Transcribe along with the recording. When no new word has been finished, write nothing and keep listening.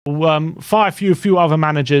fire a few other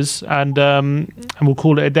managers, and we'll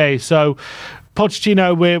call it a day. So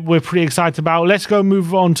Pochettino, we're pretty excited about. Let's go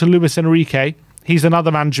move on to Luis Enrique. He's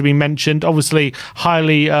another manager we mentioned, obviously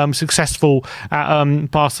highly successful at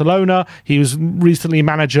Barcelona. He was recently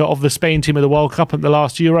manager of the Spain team at the World Cup at the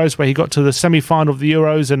last Euros, where he got to the semi-final of the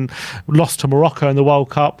Euros and lost to Morocco in the World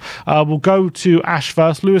Cup. We'll go to Ash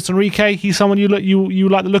first. Luis Enrique, he's someone you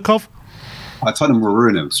like the look of? Tottenham will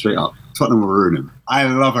ruin him, straight up. Tottenham will ruin him. I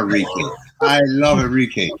love Enrique. I love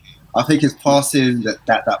Enrique. I think his passing,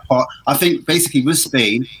 that part. I think basically with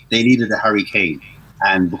Spain, they needed a Harry Kane.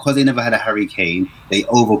 And because they never had a Harry Kane, they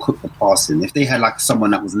overcooked the passing. If they had like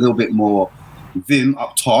someone that was a little bit more vim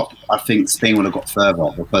up top, I think Spain would have got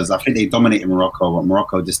further, because I think they dominated Morocco, but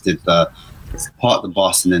Morocco just did the part of the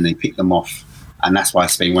bus and then they picked them off. And that's why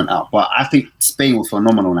Spain went out. But I think Spain was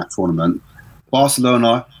phenomenal in that tournament.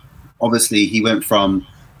 Barcelona, obviously, he went from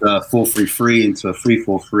the 4-3-3 into a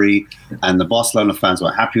 3-4-3, and the Barcelona fans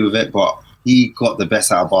were happy with it, but he got the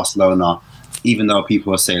best out of Barcelona, even though people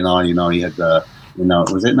were saying, oh, you know, he had the, you know,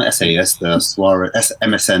 was it not SAS, the Suarez,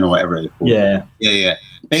 MSN or whatever it called. Yeah.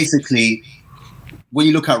 Basically, when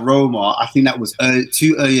you look at Roma, I think that was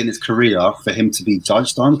too early in his career for him to be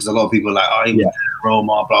judged on, because a lot of people are like, oh, he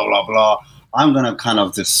Roma, blah, blah, blah. I'm going to kind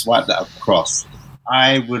of just swipe that across.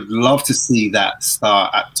 I would love to see that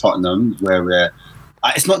start at Tottenham, where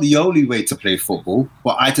it's not the only way to play football,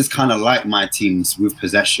 but I just kind of like my teams with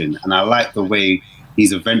possession, and I like the way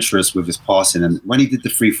he's adventurous with his passing. And when he did the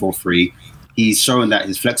 3-4-3, he's showing that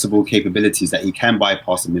his flexible capabilities, that he can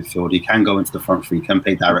bypass the midfield, he can go into the front three, can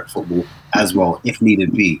play direct football as well, if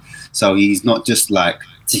needed be. So he's not just like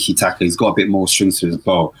tiki-taka, he's got a bit more strings to his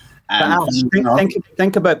bow. And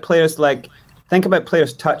think about players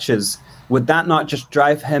touches. Would that not just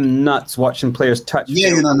drive him nuts watching players touch?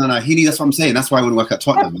 Yeah, no. He needs. That's what I'm saying. That's why I wouldn't work at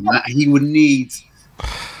Tottenham. He would need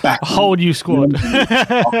a whole new squad. He'd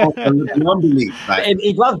love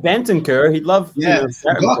Bentancur. He'd love. Yeah,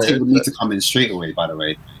 Gatti would need to come in straight away. By the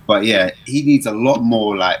way, but yeah, he needs a lot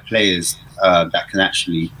more like players that can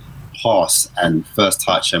actually pass and first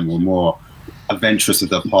touch, and were more adventurous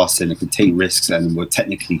with their passing and could take risks, and were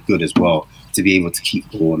technically good as well to be able to keep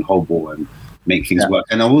ball and hold ball and make things work.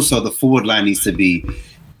 And also the forward line needs to be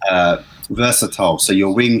versatile. So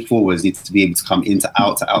your wing forwards need to be able to come into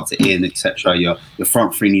out to in, etc. Your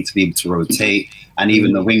front three need to be able to rotate, and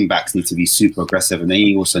even the wing backs need to be super aggressive. And then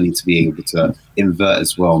you also need to be able to invert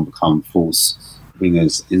as well and become false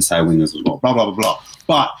wingers, inside wingers as well. Blah blah blah blah.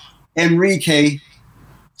 But Enrique,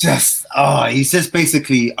 he's just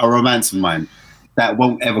basically a romance of mine that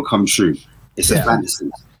won't ever come true. It's a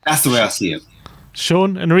fantasy. That's the way I see it.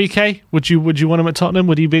 Sean, Enrique, would you want him at Tottenham?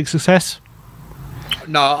 Would he be a success?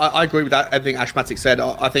 No, I agree with that. Everything Ashmatic said.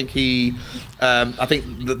 I think I think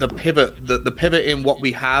the pivot in what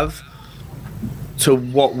we have to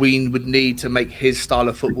what we would need to make his style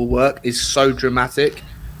of football work is so dramatic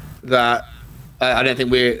that I don't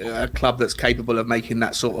think we're a club that's capable of making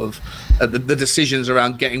that sort of the decisions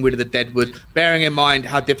around getting rid of the deadwood, bearing in mind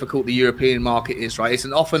how difficult the European market is. Right, it's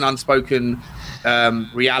an often unspoken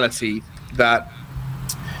reality that,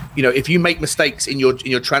 you know, if you make mistakes in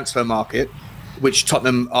your transfer market, which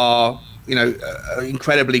Tottenham are, you know,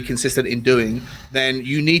 incredibly consistent in doing, then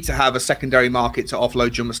you need to have a secondary market to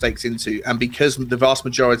offload your mistakes into. And because the vast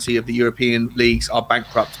majority of the European leagues are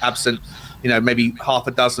bankrupt, absent, you know, maybe half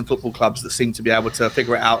a dozen football clubs that seem to be able to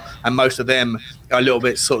figure it out, and most of them are a little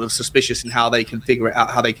bit sort of suspicious in how they can figure it out,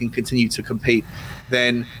 how they can continue to compete,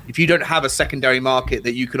 then if you don't have a secondary market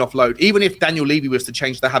that you can offload, even if Daniel Levy was to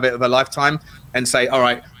change the habit of a lifetime and say, all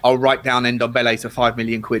right, I'll write down Ndombele to £5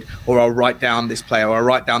 million, or I'll write down this player, or I'll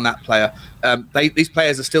write down that player. These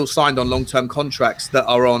players are still signed on long-term contracts that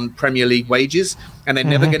are on Premier League wages, and they're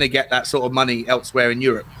never going to get that sort of money elsewhere in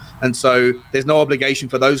Europe. And so there's no obligation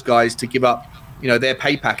for those guys to give up, you know, their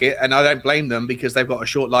pay packet. And I don't blame them, because they've got a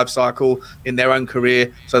short life cycle in their own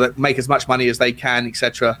career, so that make as much money as they can,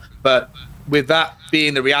 etc. But with that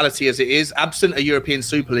being the reality as it is, absent a European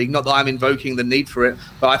Super League, not that I'm invoking the need for it,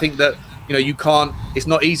 but I think that, you know, you can't, it's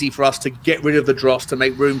not easy for us to get rid of the dross to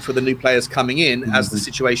make room for the new players coming in as the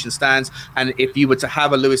situation stands. And if you were to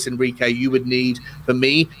have a Luis Enrique, you would need, for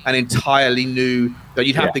me, an entirely new,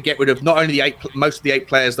 you'd have to get rid of not only most of the 8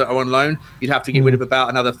 players that are on loan, you'd have to get rid of about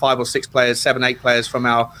another 5 or 6 players, 7, 8 players from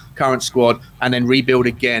our current squad, and then rebuild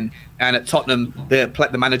again. And at Tottenham,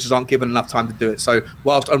 the managers aren't given enough time to do it. So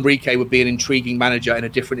whilst Enrique would be an intriguing manager in a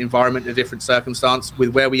different environment, a different circumstance, with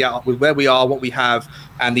where we are, what we have,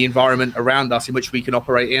 and the environment around us in which we can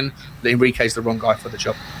operate in, Enrique's the wrong guy for the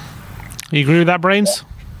job. You agree with that, Brains?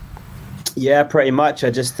 Yeah, pretty much. I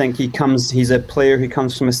just think he's a player who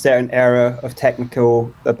comes from a certain era of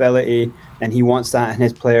technical ability, and he wants that in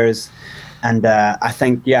his players. And I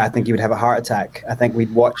think he would have a heart attack. I think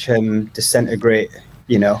we'd watch him disintegrate,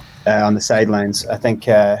 on the sidelines. I think,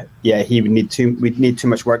 he would we'd need too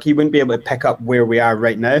much work. He wouldn't be able to pick up where we are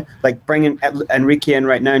right now. Like bringing Enrique in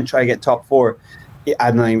right now and try to get top 4. I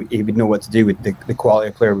don't think he would know what to do with the quality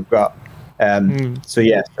of player we've got. So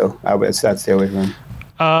I'd stay away from him.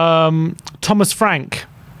 Thomas Frank,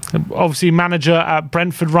 obviously manager at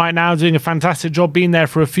Brentford right now, doing a fantastic job, being there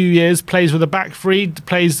for a few years, plays with a back three,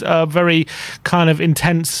 plays a very kind of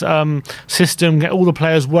intense system. All the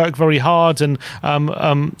players work very hard and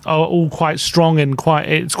are all quite strong, and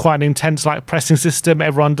it's quite an intense pressing system.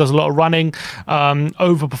 Everyone does a lot of running,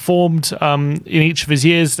 overperformed in each of his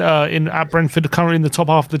years at Brentford, currently in the top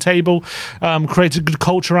half of the table, creates a good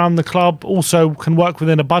culture around the club, also can work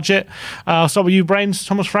within a budget. I'll start with you, Brains.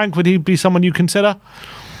 Thomas Frank, would he be someone you consider?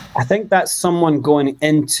 I think that's someone going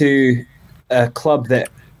into a club that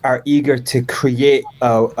are eager to create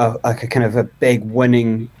a kind of a big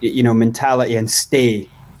winning, mentality and stay,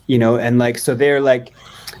 and so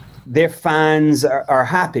their fans are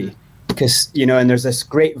happy because, and there's this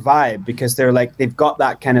great vibe because they've got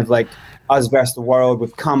that kind of us versus the world.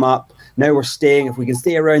 We've come up, now we're staying. If we can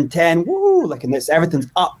stay around 10, woo, and this,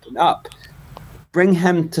 everything's up and up. Bring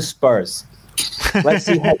him to Spurs. Let's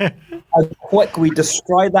see how quick we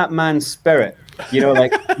destroy that man's spirit. You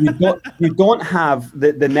don't have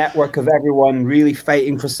the network of everyone really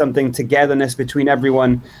fighting for something, togetherness between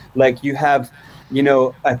everyone. You have,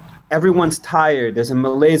 everyone's tired. There's a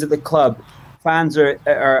malaise at the club. Fans are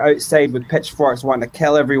outside with pitchforks wanting to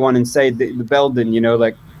kill everyone inside the building.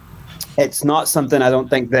 It's not something I don't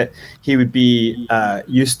think that he would be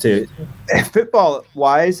used to.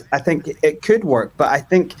 Football-wise, I think it could work, but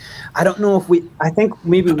I don't know if I think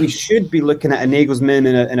maybe we should be looking at a Nagelsmann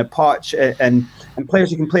and a Poch and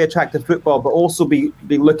players who can play attractive football, but also be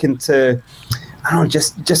looking to, I don't know,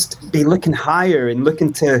 just be looking higher and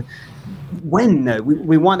looking to win now.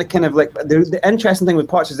 We want to kind of the interesting thing with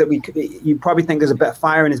Poch is that you probably think there's a bit of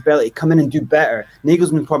fire in his belly, come in and do better.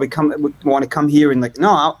 Nagelsmann probably would want to come here and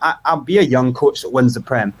no, I'll be a young coach that wins the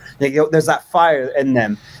Prem. There's that fire in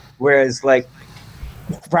them, whereas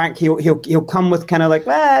Frank, he'll come with kind of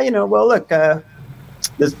well look,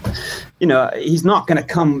 there's, he's not going to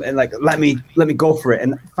come and let me go for it.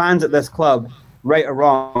 And fans at this club, right or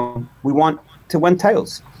wrong, we want to win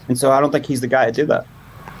titles, and so I don't think he's the guy to do that.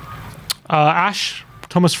 Ash,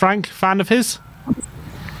 Thomas Frank, fan of his?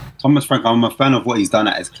 Thomas Frank, I'm a fan of what he's done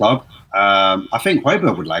at his club. I think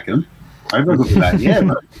Højbjerg would like him. Højbjerg would be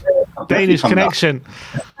Danish connection.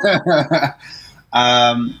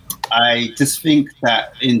 I just think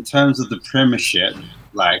that in terms of the Premiership,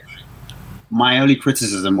 my only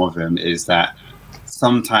criticism of him is that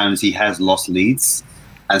sometimes he has lost leads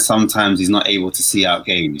and sometimes he's not able to see out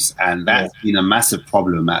games. And that's been a massive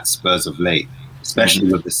problem at Spurs of late,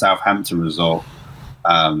 especially with the Southampton result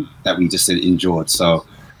that we just endured. So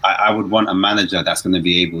I would want a manager that's going to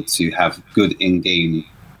be able to have good in-game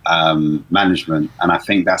management. And I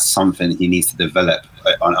think that's something he needs to develop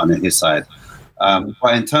on his side.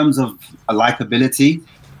 But in terms of likability,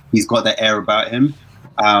 he's got the air about him.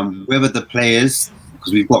 Whether the players,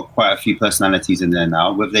 because we've got quite a few personalities in there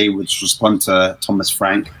now, whether they would respond to Thomas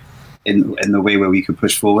Frank in the way where we could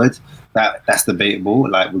push forward, that's debatable.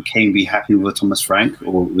 Would Kane be happy with Thomas Frank,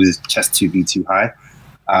 or would his chest be too high?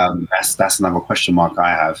 That's another question mark I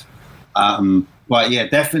have. But yeah,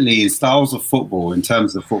 definitely in styles of football, in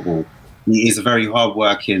terms of football, he is a very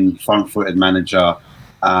hard-working, front-footed manager.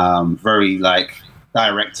 Very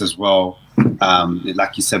direct as well.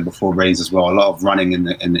 Like you said before, Reigns as well. A lot of running in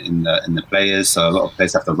the players, so a lot of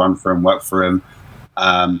players have to run for him, work for him.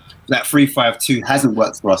 That 3-5-2 hasn't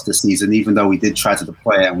worked for us this season, even though we did try to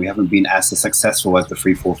deploy it, and we haven't been as successful as the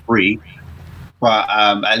 3-4-3. But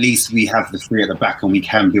at least we have the three at the back, and we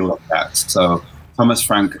can build up that. So Thomas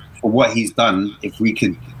Frank, for what he's done, if he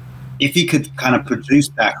could kind of produce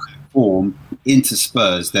that form into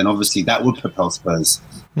Spurs, then obviously that would propel Spurs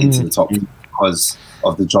into the top because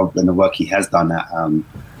of the job and the work he has done at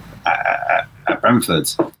Brentford.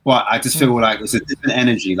 But I just feel like it's a different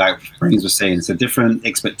energy, like Brains was saying. It's a different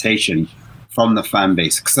expectation from the fan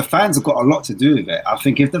base, because the fans have got a lot to do with it. I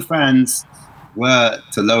think if the fans were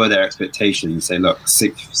to lower their expectations and say, look,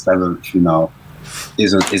 6th, 7th,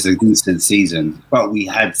 is a decent season, but we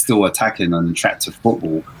had still attacking and attractive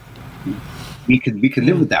football, we could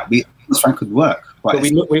live with that. Frank could work. But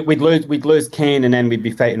we'd lose Kane, and then we'd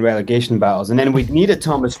be fighting relegation battles, and then we'd need a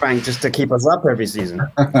Thomas Frank just to keep us up every season.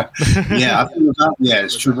 Yeah, I think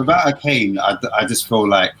it's true. Without a Kane, I just feel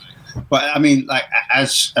like But I mean, like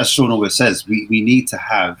as Sean always says, we need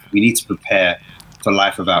to prepare for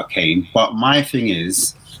life without Kane. But my thing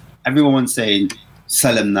is, everyone's saying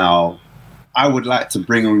sell him now. I would like to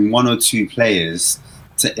bring in 1 or 2 players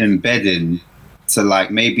to embed in, to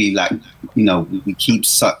like maybe like, you know, we keep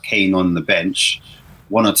Kane on the bench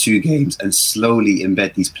 1 or 2 games and slowly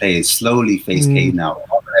embed these players, slowly face Kane out.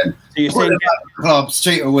 So you're saying the club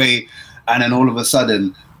straight away, and then all of a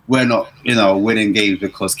sudden we're not, you know, winning games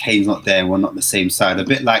because Kane's not there and we're not the same side. A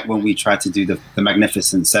bit like when we tried to do the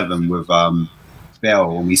Magnificent Seven with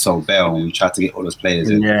Bale, when we sold Bale and we tried to get all those players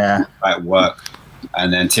in, right, work,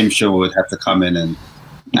 and then Tim Shaw would have to come in and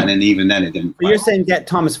then even then it didn't. So you're saying get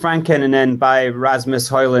Thomas Frank in and then buy Rasmus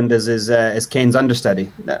Højlund as Kane's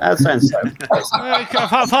understudy? That sounds.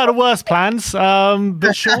 I've heard of worse plans.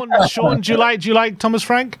 But Sean, do you like Thomas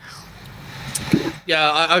Frank?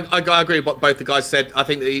 Yeah, I agree with what both the guys said. I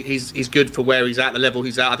think that he's good for where he's at, the level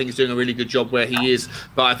he's at. I think he's doing a really good job where he is.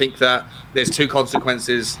 But I think that there's 2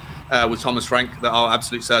 consequences with Thomas Frank that are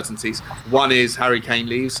absolute certainties. One is Harry Kane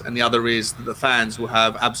leaves, and the other is that the fans will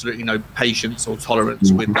have absolutely no patience or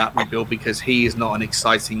tolerance with that rebuild, because he is not an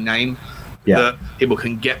exciting name that people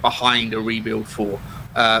can get behind a rebuild for.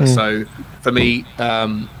 So for me,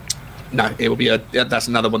 no, it will be that's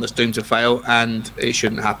another one that's doomed to fail, and it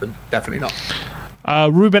shouldn't happen. Definitely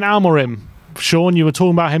not. Ruben Amorim. Sean, you were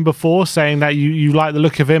talking about him before, saying that you like the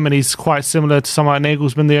look of him and he's quite similar to someone like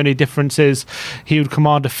Nagelsmann. The only difference is he would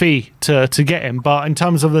command a fee to get him. But in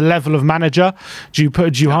terms of the level of manager, do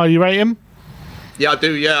you highly rate him? Yeah, I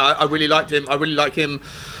do. Yeah, I really liked him. I really like him.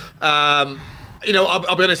 You know,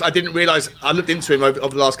 I'll be honest, I didn't realise, I looked into him over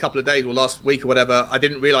the last couple of days or last week or whatever. I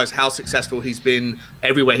didn't realise how successful he's been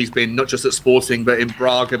everywhere he's been, not just at Sporting, but in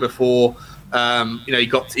Braga before. You know,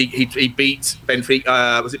 he beat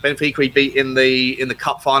Benfica. Was it Benfica? He beat in the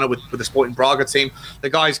cup final with the Sporting Braga team. The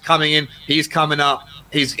guy's coming in. He's coming up.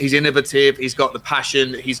 He's innovative. He's got the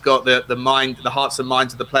passion. He's got the mind, the hearts and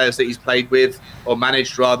minds of the players that he's played with or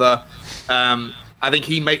managed rather. I think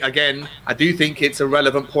I do think it's a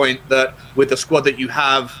relevant point that with the squad that you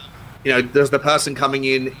have, you know, there's the person coming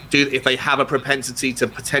in, if they have a propensity to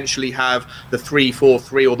potentially have the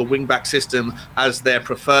 3-4-3 or the wing-back system as their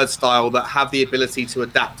preferred style, that have the ability to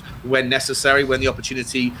adapt when necessary, when the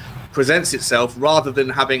opportunity presents itself, rather than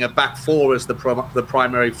having a back 4 as the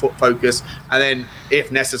primary focus, and then,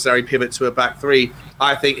 if necessary, pivot to a back 3.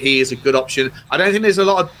 I think he is a good option. I don't think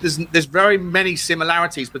there's very many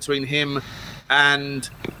similarities between him and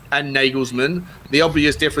Nagelsmann. The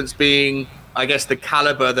obvious difference being, I guess, the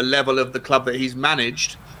caliber, the level of the club that he's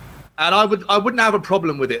managed, and I wouldn't have a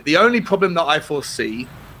problem with it. The only problem that I foresee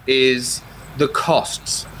is the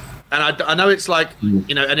costs, and I know it's like,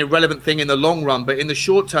 you know, an irrelevant thing in the long run, but in the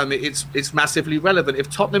short term, it's massively relevant. If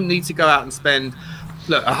Tottenham need to go out and spend,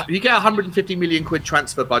 look, you get 150 million quid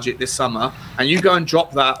transfer budget this summer, and you go and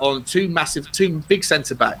drop that on two big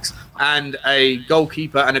centre backs and a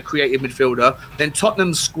goalkeeper and a creative midfielder, then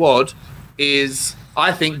Tottenham's squad is,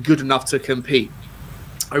 I think, good enough to compete.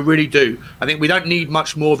 I really do. I think we don't need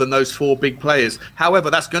much more than those 4 big players. However,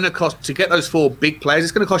 that's going to cost, to get those 4 big players,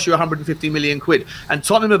 it's going to cost you 150 million quid. And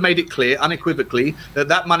Tottenham have made it clear unequivocally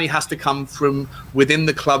that money has to come from within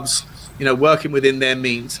the clubs, you know, working within their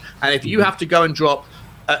means. And if you have to go and drop,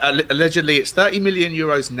 allegedly it's 30 million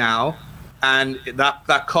euros now, and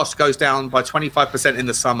that cost goes down by 25% in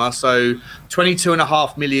the summer, so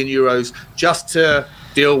 22.5 million euros just to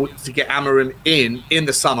get Amorim in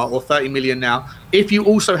the summer, or 30 million now. If you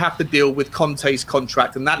also have to deal with Conte's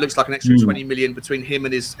contract, and that looks like an extra 20 million between him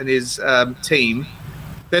and his team,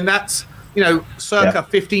 then that's, you know, circa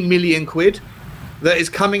 50 million quid that is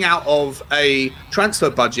coming out of a transfer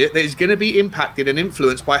budget that is going to be impacted and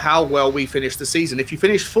influenced by how well we finish the season. If you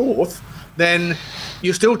finish 4th, then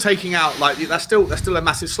you're still taking out, like, that's still a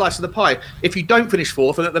massive slice of the pie. If you don't finish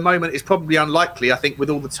 4th, and at the moment it's probably unlikely, I think, with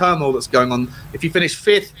all the turmoil that's going on, if you finish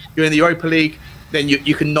 5th, you're in the Europa League, then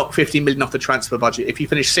you can knock 50 million off the transfer budget. If you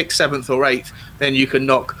finish 6th, 7th or 8th, then you can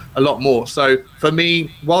knock a lot more. So for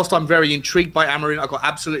me, whilst I'm very intrigued by Amorim, I've got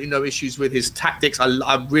absolutely no issues with his tactics. I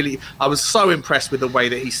was so impressed with the way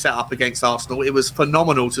that he set up against Arsenal. It was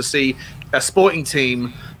phenomenal to see a Sporting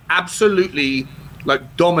team absolutely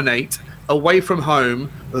dominate away from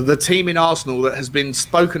home the team in Arsenal that has been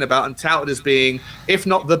spoken about and touted as being, if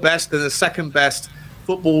not the best, then the second best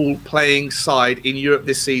football playing side in Europe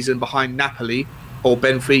this season, behind Napoli or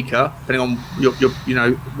Benfica, depending on your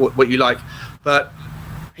what you like. But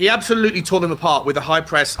he absolutely tore them apart with a high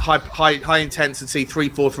press, high intensity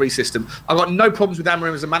 3-4-3 system. I've got no problems with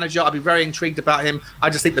Amorim as a manager. I'd be very intrigued about him.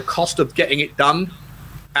 I just think the cost of getting it done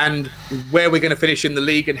and where we're going to finish in the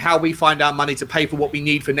league and how we find our money to pay for what we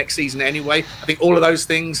need for next season anyway. I think all of those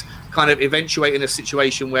things kind of eventuate in a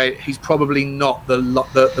situation where he's probably not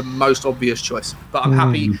the most obvious choice. But I'm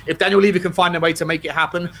happy if Daniel Levy can find a way to make it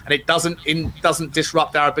happen and it doesn't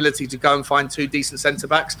disrupt our ability to go and find 2 decent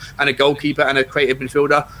centre-backs and a goalkeeper and a creative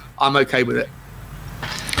midfielder, I'm okay with it.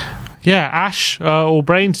 Yeah, Ash or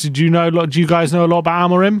Brains, do you guys know a lot about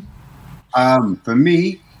Amorim? For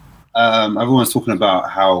me, everyone's talking about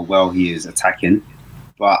how well he is attacking,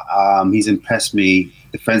 but he's impressed me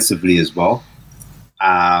defensively as well.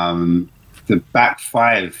 The back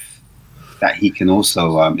 5 that he can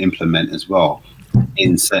also implement as well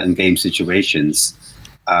in certain game situations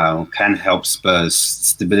can help Spurs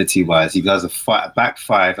stability-wise. He does a back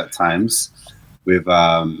 5 at times with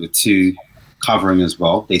the 2 covering as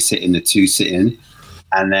well. They sit in the 2 sit-in,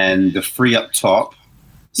 and then the 3 up top.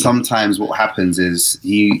 Sometimes what happens is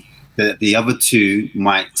the other 2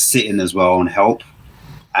 might sit in as well and help,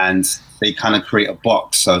 and they kind of create a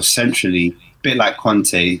box. So centrally, a bit like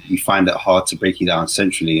Conte, you find it hard to break you down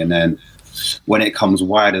centrally. And then when it comes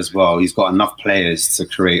wide as well, he's got enough players to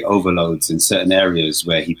create overloads in certain areas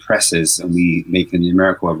where he presses and we make a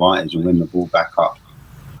numerical advantage and win the ball back up,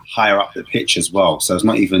 higher up the pitch as well. So it's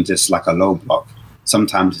not even just like a low block.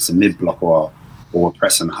 Sometimes it's a mid block or we're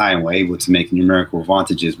pressing high, and we're able to make numerical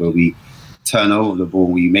advantages where we turn over the ball,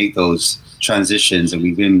 we make those transitions and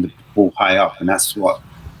we win the ball high up. And that's what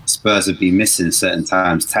Spurs have been missing certain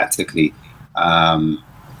times tactically,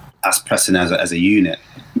 as pressing as a unit.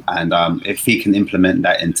 And if he can implement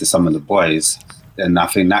that into some of the boys, then I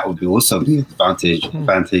think that would be also be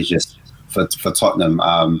advantageous for Tottenham.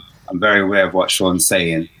 I'm very aware of what Sean's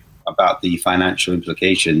saying about the financial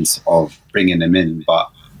implications of bringing them in. But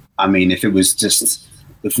I mean, if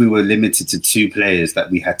we were limited to 2 players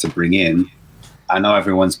that we had to bring in, I know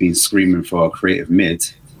everyone's been screaming for a creative mid,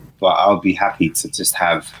 but I'll be happy to just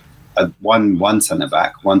have one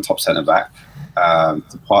centre-back, one top centre-back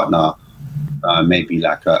to partner, maybe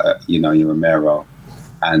like your Romero,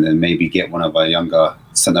 and then maybe get one of our younger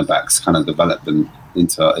centre-backs, kind of develop them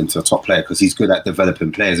into a top player, because he's good at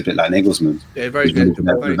developing players, a bit like Nagelsmann. Yeah, very good.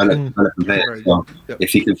 Developing players. So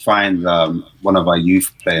if he could find one of our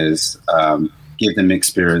youth players, give them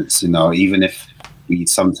experience, even if we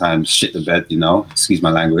sometimes shit the bed, excuse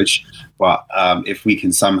my language, but if we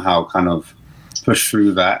can somehow kind of push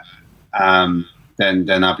through that,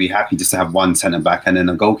 then I'll be happy just to have one centre-back and then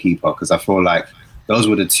a goalkeeper, because I feel like those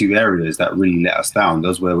were the 2 areas that really let us down.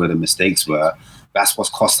 Those were where the mistakes were. That's what's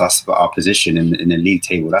cost us for our position in the league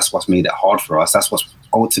table. That's what's made it hard for us. That's what's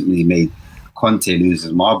ultimately made Conte lose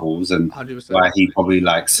his marbles, and 100%. Why he probably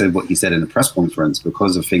said what he said in the press conference,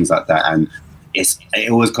 because of things like that. And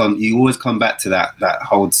you always come back to that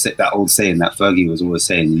old saying that Fergie was always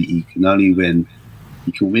saying: you can win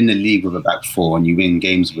the league with a back 4, and you win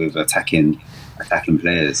games with attacking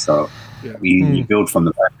players. So you build from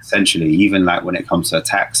the back, essentially. Even like when it comes to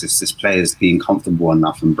attacks, it's just players being comfortable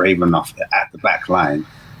enough and brave enough at the back line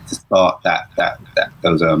to start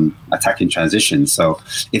those attacking transitions. So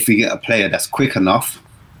if we get a player that's quick enough,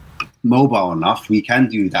 mobile enough, we can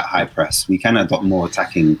do that high press. We can adopt more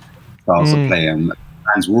attacking styles of play, and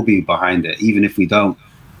fans will be behind it, even if we don't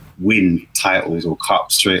win titles or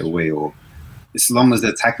cups straight away. Or as long as the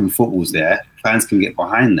attacking football's there, fans can get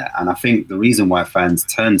behind that. And I think the reason why fans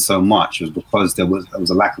turned so much was because there was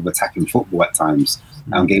a lack of attacking football at times,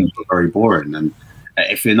 and games were very boring. And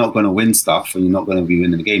if you're not going to win stuff, and you're not going to be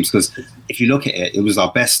winning the games, because if you look at it, it was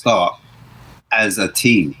our best start as a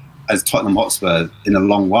team, as Tottenham Hotspur, in a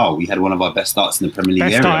long while. We had one of our best starts in the Premier League.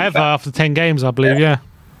 Best start ever after 10 games, I believe. Yeah.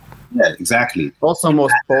 Yeah, exactly. Also,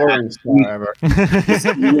 most boring start ever.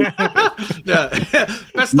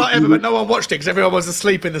 Best start ever, but no one watched it because everyone was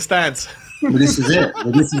asleep in the stands. But this is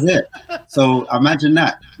it. So imagine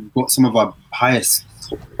that. We've got some of our highest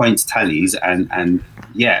points tallies, and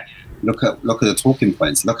look at the talking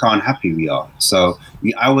points. Look how unhappy we are. So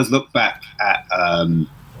I always look back at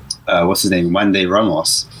what's his name, Juan de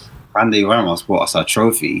Ramos. Juan de Ramos brought us our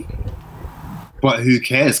trophy. But who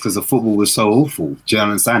cares? Because the football was so awful. Do you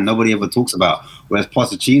understand? Nobody ever talks about. Whereas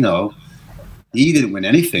Pochettino, he didn't win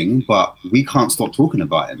anything, but we can't stop talking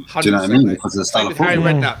about him. Do you know what I mean? Because of the style of football. Harry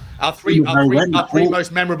Redknapp. Our three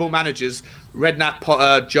most memorable managers, Redknapp,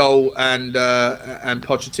 Potter, Joel, and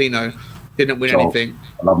Pochettino, didn't win anything.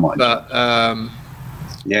 I love mine. But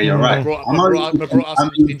yeah, you're right. Brought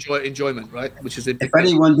us enjoyment, right? Which is if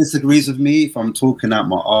anyone disagrees with me, if I'm talking out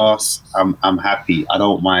my arse, I'm happy. I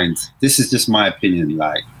don't mind. This is just my opinion,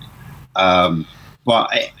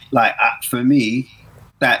 for me,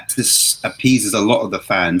 that this appeases a lot of the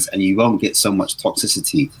fans, and you won't get so much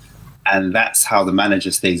toxicity. And that's how the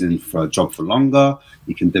manager stays in for a job for longer.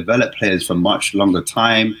 You can develop players for much longer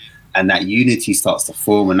time, and that unity starts to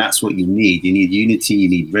form. And that's what you need. You need unity, you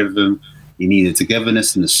need rhythm, you need a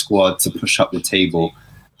togetherness in the squad to push up the table.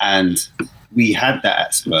 And we had that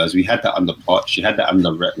at Spurs. We had that under Poch. We had that under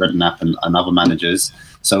Redknapp and other managers.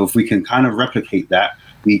 So if we can kind of replicate that,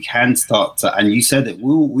 we can start to, and you said that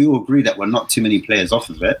we will agree that we're not too many players off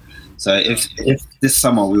of it. So if this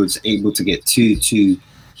summer we were able to get two key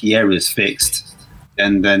areas fixed,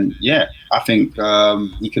 then yeah, I think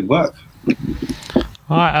he could work.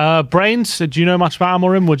 All right, Brains, do you know much about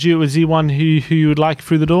Amorim? Was he one who you would like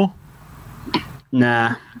through the door?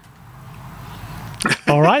 Nah.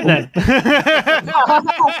 All right then.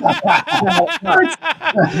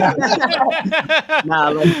 Nah,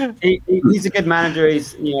 like, he's a good manager.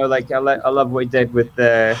 He's, you know, like I love what he did with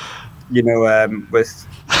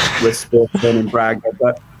with Sportsman and Braga,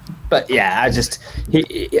 but yeah,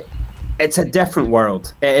 it's a different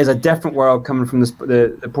world. It is a different world coming from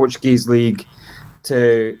the Portuguese league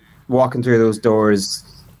to walking through those doors,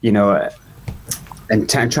 you know, and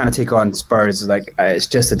trying to take on Spurs. Like, it's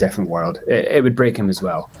just a different world. It would break him as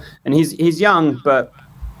well. And he's young, but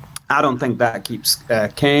I don't think that keeps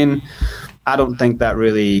Kane. I don't think that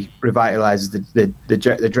really revitalizes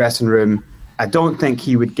the dressing room. I don't think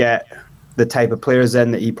he would get the type of players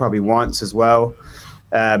in that he probably wants as well.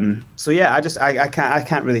 So yeah, I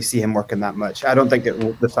can't really see him working that much. I don't think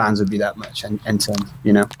the fans would be that much into him,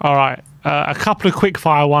 you know. All right. A couple of quick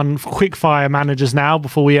fire managers now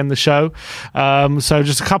before we end the show. So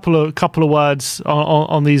just a couple of words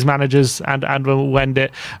on these managers, and we'll end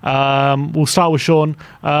it. We'll start with Sean.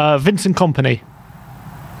 Vincent Kompany.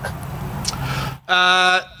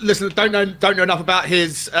 Listen, don't know enough about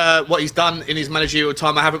his what he's done in his managerial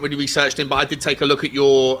time. I haven't really researched him, but I did take a look at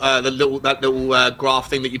your that little graph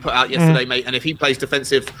thing that you put out yesterday, mate. And if he plays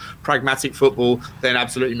defensive, pragmatic football, then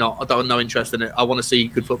absolutely not. I don't have no interest in it. I want to see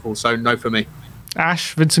good football, so no for me.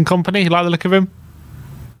 Ash, Vincent Kompany, you like the look of him?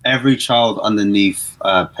 Every child underneath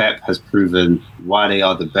Pep has proven why they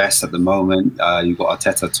are the best at the moment. You've got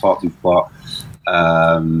Arteta top. You've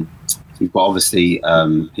got obviously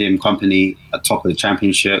him, Kompany, at top of the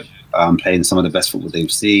championship, playing some of the best football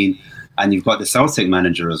they've seen. And you've got the Celtic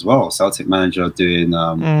manager as well. Celtic manager doing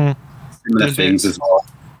similar things as well.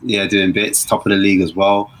 Yeah, doing bits, top of the league as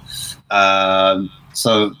well.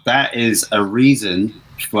 So that is a reason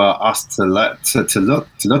for us to look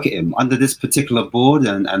at him. Under this particular board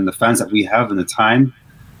and the fans that we have and the time,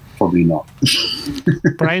 probably not.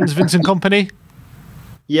 Brains, Vincent Kompany?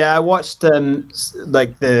 Yeah, I watched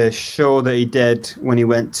like the show that he did when he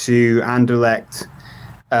went to Anderlecht,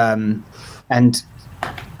 and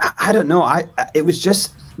I don't know. It was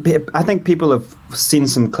just, I think people have seen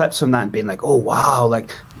some clips from that and been like, oh wow,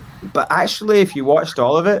 like, but actually, if you watched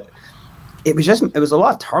all of it, it was a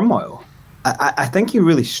lot of turmoil. I think he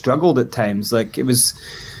really struggled at times. Like, it was.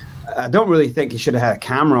 I don't really think he should have had a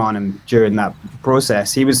camera on him during that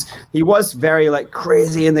process. He was very like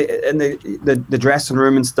crazy in the dressing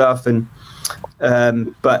room and stuff, and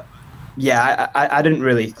but yeah, I didn't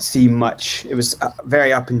really see much. It was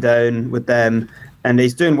very up and down with them, and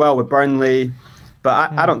he's doing well with Burnley,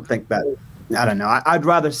 but I don't think that. I don't know. I'd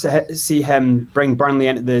rather see him bring Burnley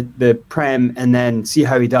into the Prem and then see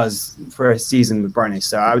how he does for a season with Burnley.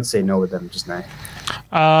 So I would say no with him just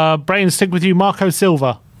now. Brain, stick with you, Marco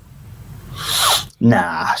Silva.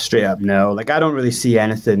 Nah, straight up no. Like, I don't really see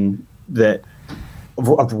anything that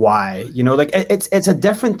of why, you know, like it's a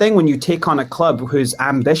different thing when you take on a club whose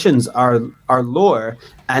ambitions are lower,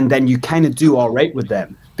 and then you kind of do all right with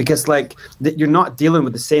them, because like you're not dealing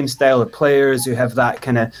with the same style of players who have that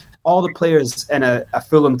kind of, all the players in a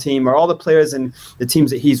Fulham team or all the players in the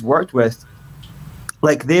teams that he's worked with,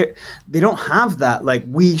 like they don't have that. Like,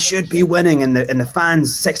 we should be winning, and the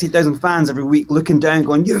fans, 60,000 fans every week looking down,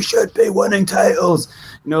 going, "You should be winning titles."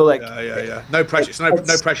 You know, like yeah. No pressure. It's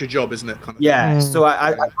no pressure job, isn't it? Kind of. Yeah. So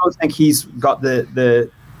I don't think he's got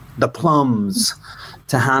the plums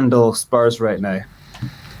to handle Spurs right now.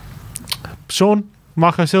 Sean,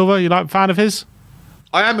 Marco Silva, you like fan of his?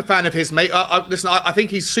 I am a fan of his, mate. Listen, I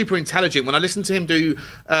think he's super intelligent. When I listen to him do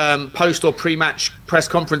post or pre-match press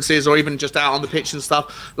conferences, or even just out on the pitch and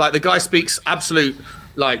stuff, like, the guy speaks absolute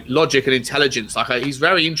like logic and intelligence. Like, he's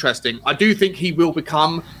very interesting. I do think he will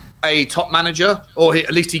become a top manager, or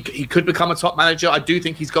at least he could become a top manager. I do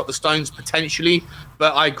think he's got the stones potentially,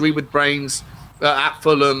 but I agree with Brains. At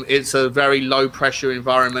Fulham, it's a very low pressure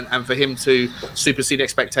environment, and for him to supersede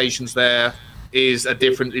expectations there is a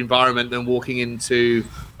different environment than walking into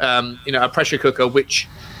a pressure cooker, which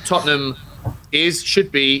Tottenham should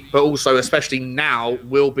be, but also especially now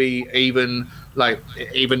will be even like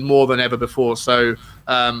even more than ever before. So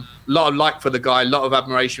a lot of like for the guy, a lot of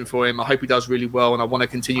admiration for him. I hope he does really well, and I want to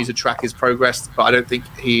continue to track his progress, but I don't think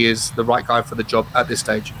he is the right guy for the job at this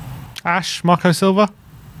stage. Ash, Marco Silva?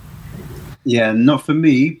 Yeah, not for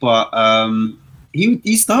me, but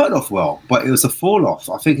he started off well, but it was a fall off.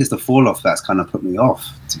 I think it's the fall off that's kind of put me off,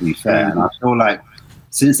 to be fair. And I feel like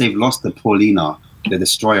since they've lost the Paulina, the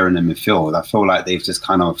destroyer in the midfield, I feel like they've just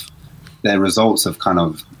kind of, their results have kind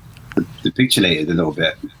of depiculated a little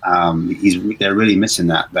bit. They're really missing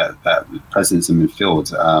that presence in midfield,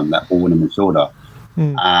 that ball-winning midfielder.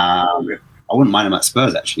 I wouldn't mind him at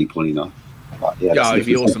Spurs, actually, Paulina. But yeah, he'd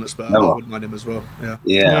be awesome at Spurs. I wouldn't mind him as well.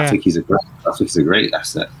 Yeah. I think he's a great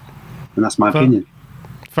asset, and that's my opinion.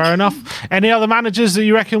 Fair enough. Any other managers that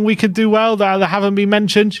you reckon we could do well that haven't been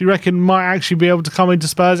mentioned? You reckon might actually be able to come into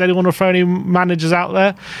Spurs? Anyone want to throw any managers out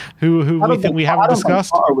there who we think we haven't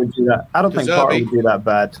discussed? Potter would do that. I don't think Potter would do that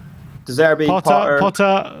bad. De Zerbi,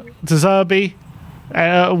 Potter, De Zerbi,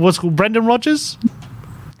 what's called Brendan Rodgers?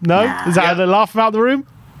 No, is that a laugh out the room?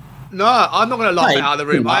 No, I'm not going to laugh out of the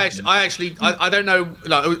room. I don't know.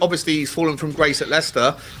 Like, obviously, he's fallen from grace at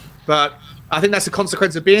Leicester, but I think that's a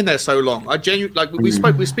consequence of being there so long.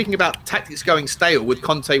 We're speaking about tactics going stale with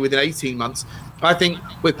Conte within 18 months. I think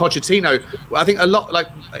with Pochettino, I think a lot, like,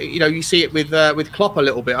 you see it with Klopp a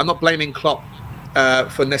little bit. I'm not blaming Klopp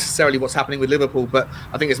for necessarily what's happening with Liverpool, but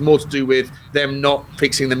I think it's more to do with them not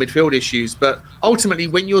fixing the midfield issues. But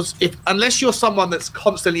ultimately, unless you're someone that's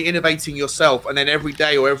constantly innovating yourself, and then every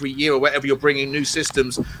day or every year or whatever, you're bringing new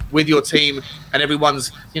systems with your team, and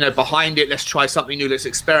everyone's behind it, let's try something new, let's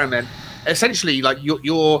experiment. Essentially, like if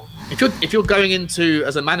you're going into,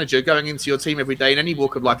 as a manager, going into your team every day in any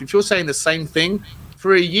walk of life, if you're saying the same thing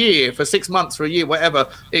for a year, for 6 months, for a year, whatever,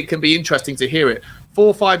 it can be interesting to hear it. 4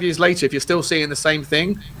 or 5 years later, if you're still seeing the same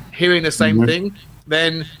thing, hearing the same thing,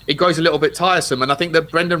 then it goes a little bit tiresome. And I think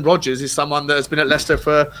that Brendan Rodgers is someone that has been at Leicester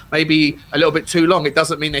for maybe a little bit too long. It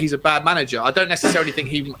doesn't mean that he's a bad manager. I don't necessarily think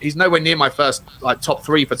he's nowhere near my first top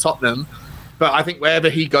 3 for Tottenham, but I think wherever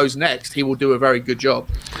he goes next, he will do a very good job.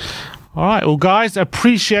 All right, well, guys,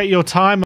 appreciate your time.